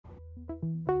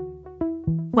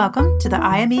Welcome to the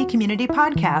IME Community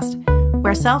Podcast,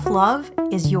 where self-love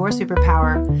is your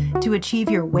superpower to achieve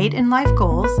your weight and life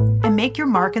goals and make your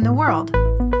mark in the world.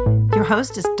 Your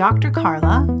host is Dr.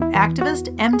 Carla,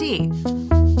 activist, MD.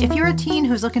 If you're a teen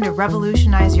who's looking to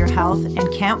revolutionize your health and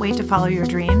can't wait to follow your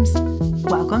dreams,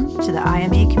 welcome to the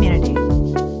IME community.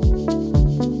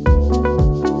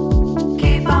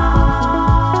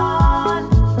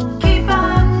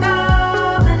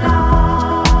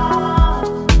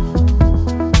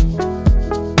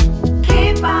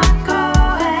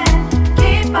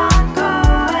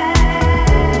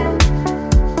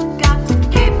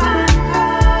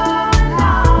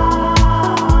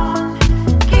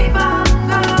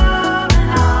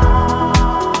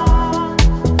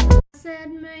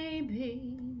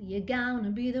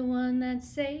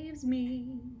 Saves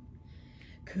me,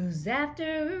 'cause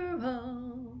after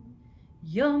all,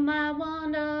 you're my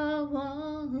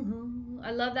wonderwall.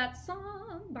 I love that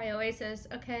song by Oasis.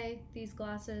 Okay, these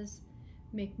glasses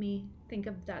make me think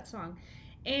of that song.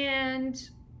 And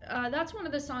that's one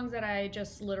of the songs that I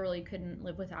just literally couldn't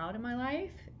live without in my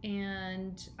life.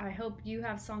 And I hope you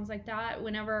have songs like that.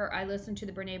 Whenever I listen to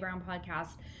the Brene Brown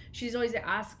podcast, she's always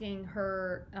asking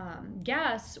her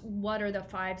guests, what are the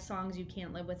 5 songs you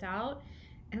can't live without?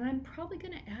 And I'm probably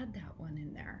going to add that one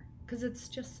in there because it's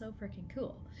just so freaking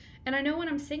cool. And I know when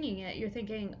I'm singing it, you're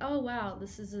thinking, oh, wow,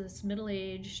 this is this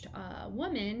middle-aged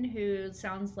woman who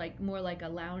sounds like more like a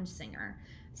lounge singer.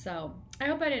 So I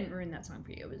hope I didn't ruin that song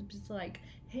for you. It was just like,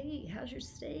 hey, how's your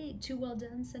steak? Too well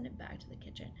done. Send it back to the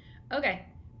kitchen. Okay.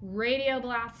 Radio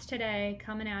blast today,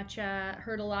 coming at ya.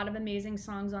 Heard a lot of amazing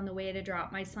songs on the way to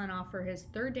drop my son off for his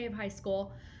 3rd day of high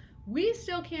school. We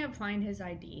still can't find his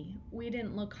ID. We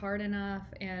didn't look hard enough,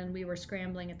 and we were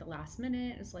scrambling at the last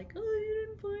minute. It's like, oh, you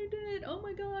didn't find it. Oh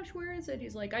my gosh, where is it?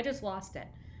 He's like, I just lost it.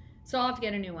 So I'll have to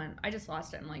get a new one. I just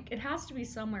lost it. I'm like, it has to be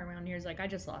somewhere around here. He's like, I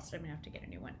just lost it. I'm gonna have to get a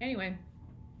new one. Anyway,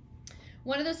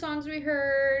 one of the songs we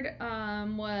heard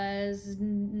was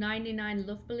 99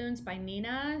 Luftballons by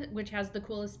Nina, which has the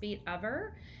coolest beat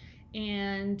ever.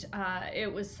 And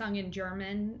it was sung in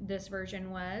German. This version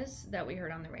was that we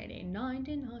heard on the radio.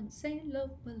 99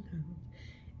 Luftballons.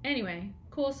 Anyway,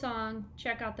 cool song.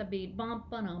 Check out the beat. All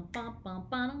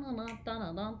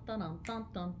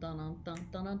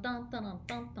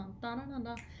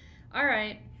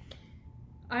right.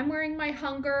 I'm wearing my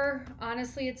Hunger.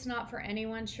 Honestly, it's not for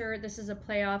anyone shirt. This is a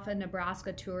play off a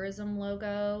Nebraska tourism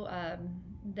logo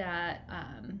that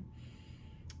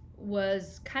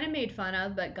was kind of made fun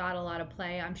of, but got a lot of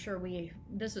play. I'm sure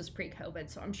this was pre-COVID,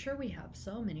 so I'm sure we have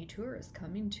so many tourists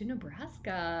coming to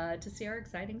Nebraska to see our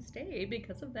exciting state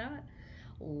because of that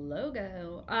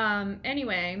logo.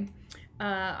 Anyway,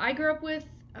 I grew up with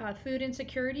food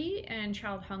insecurity and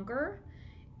child hunger.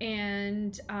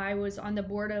 And I was on the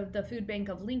board of the Food Bank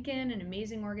of Lincoln, an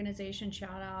amazing organization.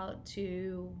 Shout out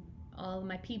to all of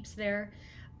my peeps there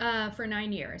for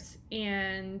 9 years.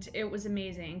 And it was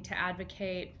amazing to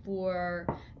advocate for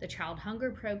the child hunger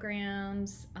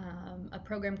programs, a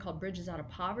program called Bridges Out of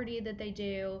Poverty that they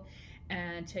do,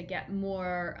 and to get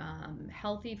more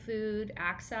healthy food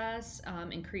access,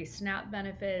 increase SNAP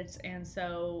benefits. And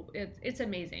so it's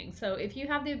amazing. So if you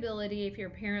have the ability, if you're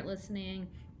a parent listening,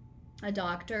 a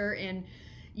doctor, and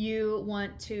you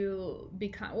want to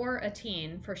become, or a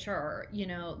teen for sure,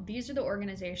 these are the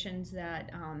organizations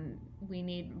that we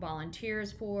need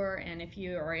volunteers for. And if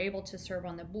you are able to serve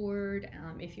on the board,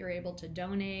 if you're able to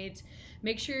donate,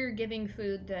 make sure you're giving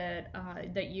food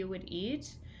that you would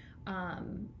eat.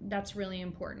 That's really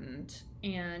important.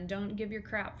 And don't give your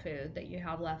crap food that you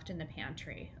have left in the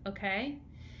pantry, okay?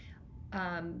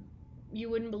 You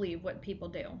wouldn't believe what people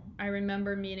do. I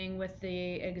remember meeting with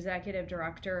the executive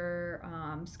director,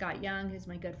 Scott Young, who's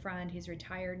my good friend. He's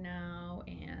retired now,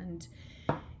 and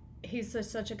he's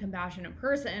such a compassionate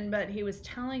person, but he was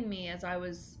telling me as I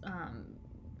was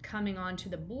coming onto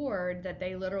the board that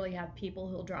they literally have people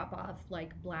who'll drop off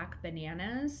like black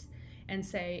bananas and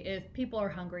say, if people are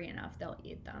hungry enough, they'll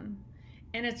eat them.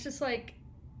 And it's just like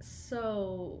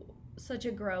such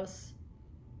a gross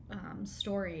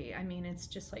story. I mean, it's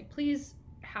just like, please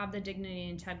have the dignity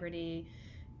and integrity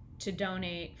to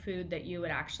donate food that you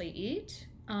would actually eat.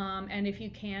 And if you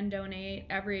can donate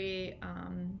every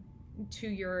to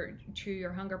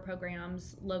your hunger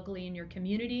programs locally in your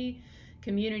community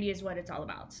is what it's all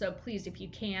about. So please, if you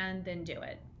can, then do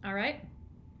it. All right.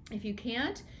 If you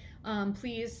can't,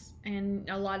 please, and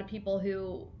a lot of people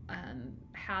who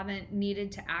haven't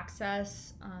needed to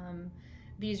access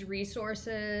these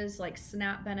resources like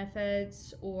SNAP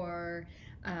benefits or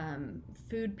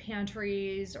food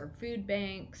pantries or food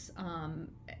banks,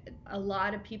 a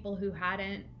lot of people who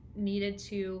hadn't needed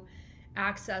to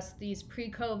access these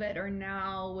pre-COVID or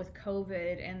now with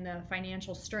COVID and the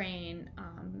financial strain,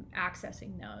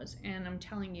 accessing those. And I'm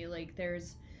telling you, like,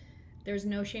 there's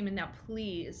no shame in that.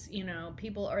 Please,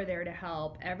 people are there to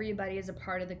help. Everybody is a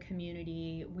part of the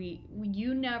community.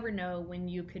 You never know when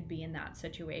you could be in that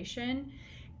situation.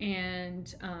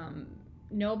 And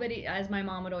nobody, as my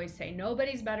mom would always say,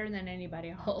 nobody's better than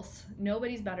anybody else.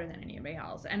 Nobody's better than anybody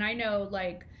else. And I know,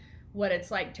 like, what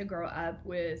it's like to grow up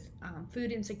with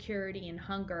food insecurity and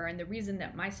hunger. And the reason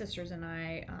that my sisters and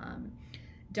I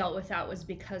dealt with that was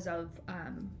because of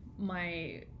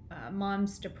my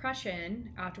mom's depression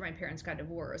after my parents got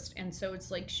divorced. And so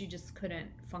it's like she just couldn't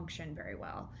function very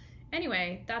well.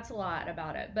 Anyway, that's a lot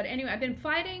about it. But anyway, I've been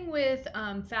fighting with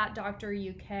Fat Doctor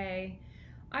UK.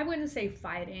 I wouldn't say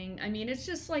fighting. I mean, it's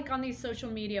just like on these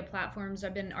social media platforms,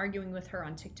 I've been arguing with her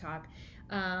on TikTok.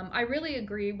 I really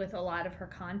agree with a lot of her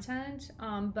content,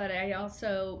 but I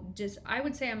also I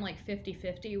would say I'm like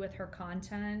 50-50 with her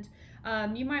content.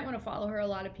 You might want to follow her. A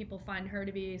lot of people find her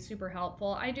to be super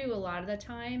helpful. I do a lot of the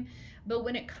time, but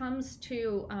when it comes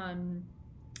to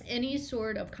any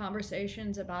sort of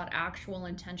conversations about actual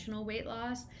intentional weight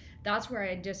loss, that's where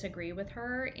I disagree with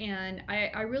her. And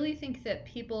I really think that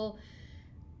people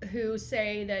who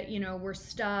say that, we're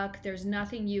stuck, there's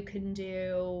nothing you can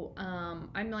do,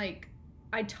 I'm like,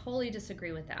 I totally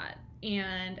disagree with that.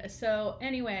 And so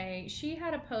anyway, she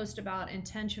had a post about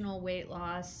intentional weight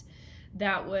loss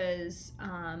that was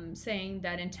saying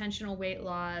that intentional weight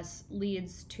loss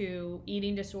leads to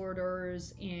eating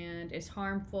disorders and is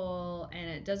harmful and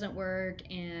it doesn't work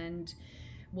and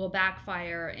will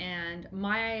backfire. And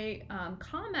my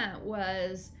comment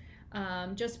was,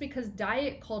 just because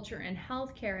diet culture and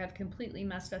healthcare have completely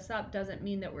messed us up doesn't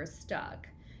mean that we're stuck.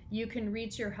 You can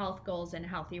reach your health goals in a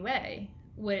healthy way,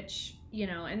 which,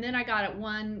 and then I got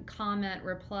one comment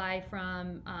reply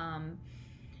from,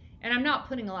 and I'm not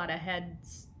putting a lot of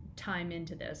heads time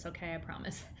into this, okay, I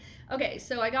promise. Okay,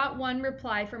 so I got one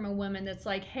reply from a woman that's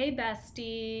like, hey,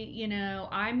 bestie,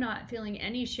 I'm not feeling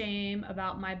any shame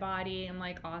about my body. I'm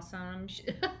like, awesome.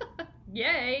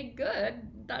 Yay, good.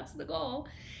 That's the goal.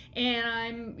 And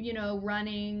I'm,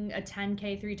 running a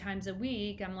 10K 3 times a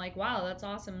week. I'm like, wow, that's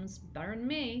awesome. It's better than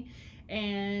me.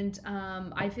 And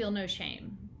I feel no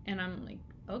shame. And I'm like,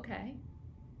 okay.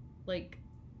 Like,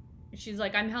 she's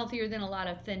like, I'm healthier than a lot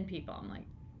of thin people. I'm like,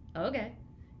 okay.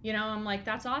 I'm like,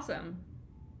 that's awesome.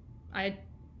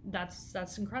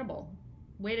 That's incredible.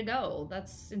 Way to go.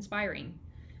 That's inspiring.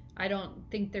 I don't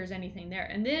think there's anything there.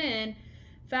 And then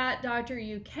Fat Doctor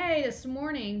UK this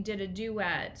morning did a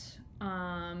duet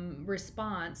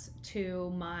response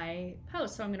to my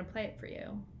post, so I'm going to play it for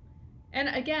you. And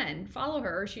again, follow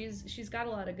her. She's got a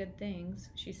lot of good things,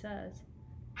 she says.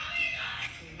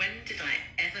 When did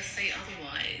I ever say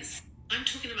otherwise? I'm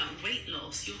talking about weight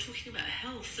loss. You're talking about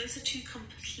health. Those are two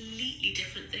completely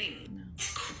different things. No.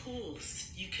 Of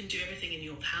course, you can do everything in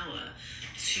your power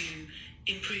to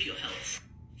improve your health.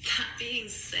 That being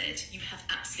said, you have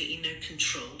absolutely no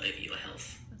control over your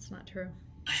health. That's not true.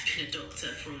 I've been a doctor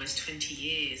for almost 20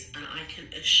 years, and I can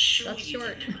assure you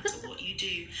that no matter what you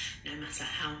do, no matter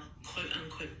how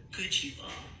quote-unquote good you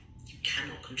are, you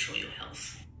cannot control your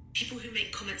health. People who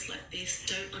make comments like this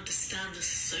don't understand the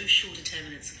social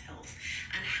determinants of health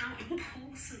and how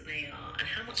important they are and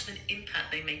how much of an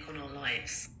impact they make on our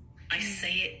lives. I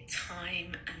say it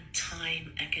time and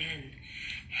time again.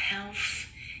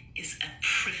 Health is a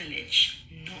privilege,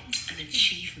 not an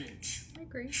achievement. I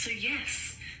agree. So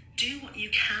yes, do what you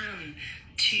can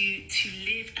to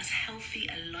live as healthy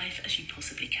a life as you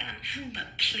possibly can,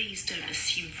 but please don't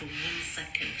assume for 1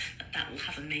 second that will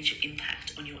have a major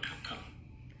impact on your outcome.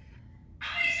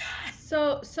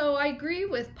 So I agree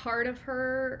with part of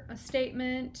her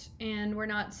statement, and we're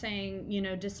not saying,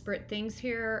 disparate things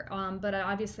here, but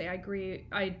obviously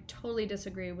I totally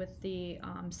disagree with the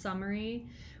summary.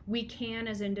 We can,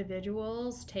 as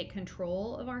individuals, take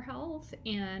control of our health,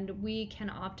 and we can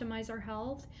optimize our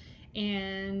health,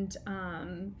 and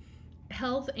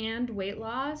health and weight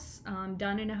loss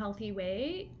done in a healthy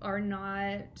way are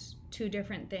not two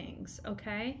different things,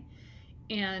 okay?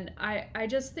 And I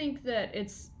just think that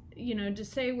it's, to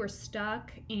say we're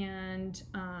stuck and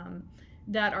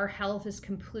that our health is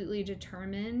completely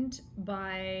determined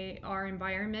by our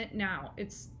environment. Now,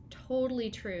 it's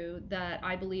totally true that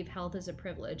I believe health is a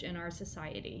privilege in our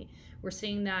society. We're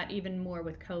seeing that even more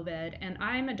with COVID. And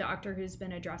I'm a doctor who's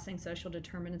been addressing social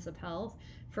determinants of health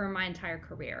for my entire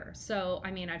career. So,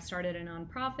 I've started a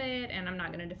nonprofit, and I'm not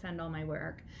going to defend all my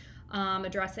work.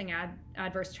 Addressing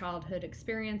adverse childhood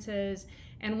experiences.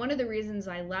 And one of the reasons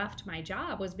I left my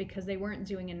job was because they weren't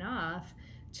doing enough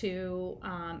to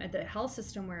at the health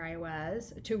system where I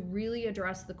was, to really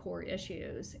address the core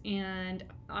issues. And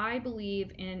I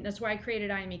believe in, that's why I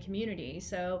created IME Community.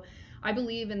 So I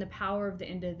believe in the power of the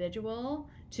individual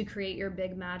to create your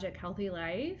big magic healthy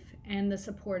life, and the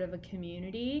support of a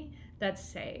community that's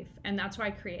safe. And that's why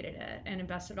I created it and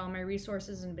invested all my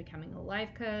resources in becoming a life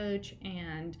coach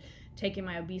and taking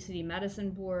my obesity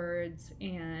medicine boards.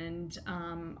 And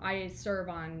I serve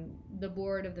on the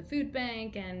board of the food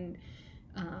bank, and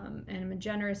I'm a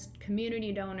generous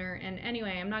community donor. And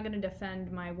anyway, I'm not going to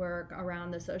defend my work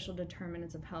around the social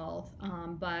determinants of health,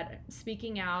 but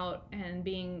speaking out and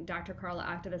being Dr. Carla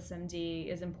Activist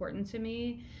MD is important to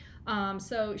me.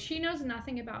 So she knows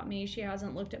nothing about me. She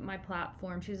hasn't looked at my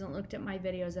platform. She hasn't looked at my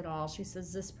videos at all. She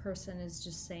says, this person is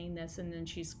just saying this, and then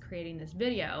she's creating this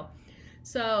video.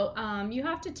 So you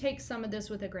have to take some of this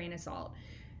with a grain of salt.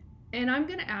 And I'm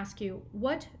going to ask you,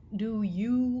 what do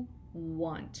you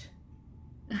want?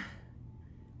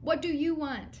 What do you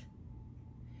want?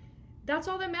 That's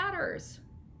all that matters.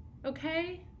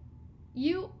 Okay?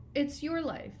 It's your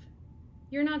life.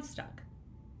 You're not stuck.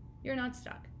 You're not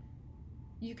stuck.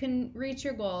 You can reach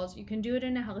your goals. You can do it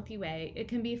in a healthy way. It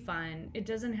can be fun. It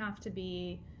doesn't have to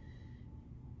be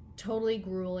totally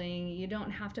grueling. You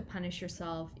don't have to punish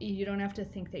yourself. You don't have to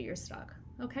think that you're stuck.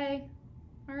 Okay?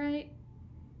 All right?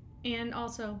 And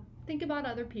also, think about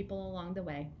other people along the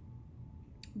way.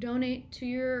 Donate to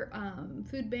your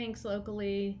food banks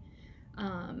locally.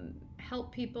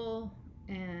 Help people,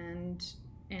 and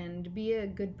be a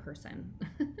good person.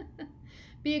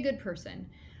 Be a good person.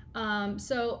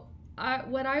 So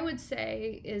what I would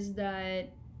say is that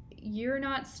you're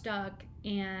not stuck,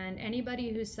 and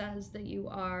anybody who says that you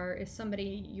are is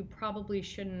somebody you probably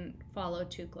shouldn't follow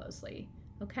too closely.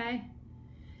 Okay?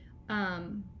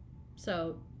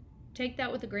 So take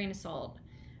that with a grain of salt.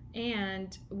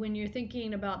 And when you're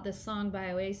thinking about this song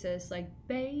by Oasis, like,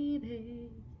 baby,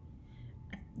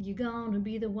 you're gonna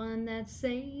be the one that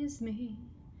saves me,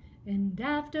 and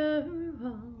after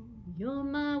all, you're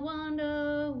my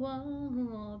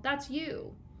wonderwall. That's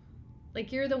you.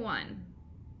 Like, you're the one.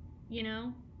 You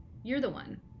know? You're the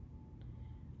one.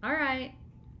 All right.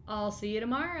 I'll see you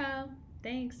tomorrow.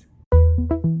 Thanks.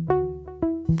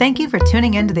 Thank you for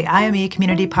tuning in to the IME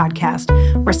Community Podcast,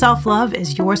 where self-love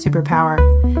is your superpower.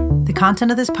 The content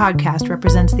of this podcast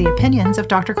represents the opinions of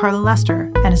Dr. Carla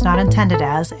Lester and is not intended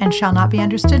as, and shall not be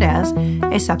understood as,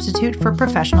 a substitute for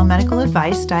professional medical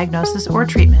advice, diagnosis, or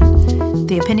treatment.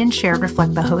 The opinions shared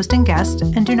reflect the host and guest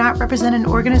and do not represent an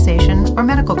organization or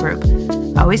medical group.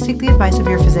 Always seek the advice of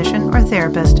your physician or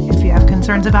therapist if you have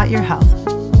concerns about your health.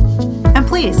 And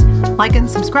please, like and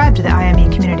subscribe to the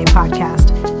IME Community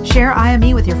Podcast. Share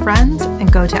IME with your friends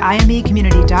and go to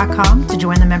imecommunity.com to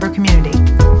join the member community.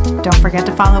 Don't forget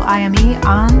to follow IME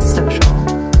on social.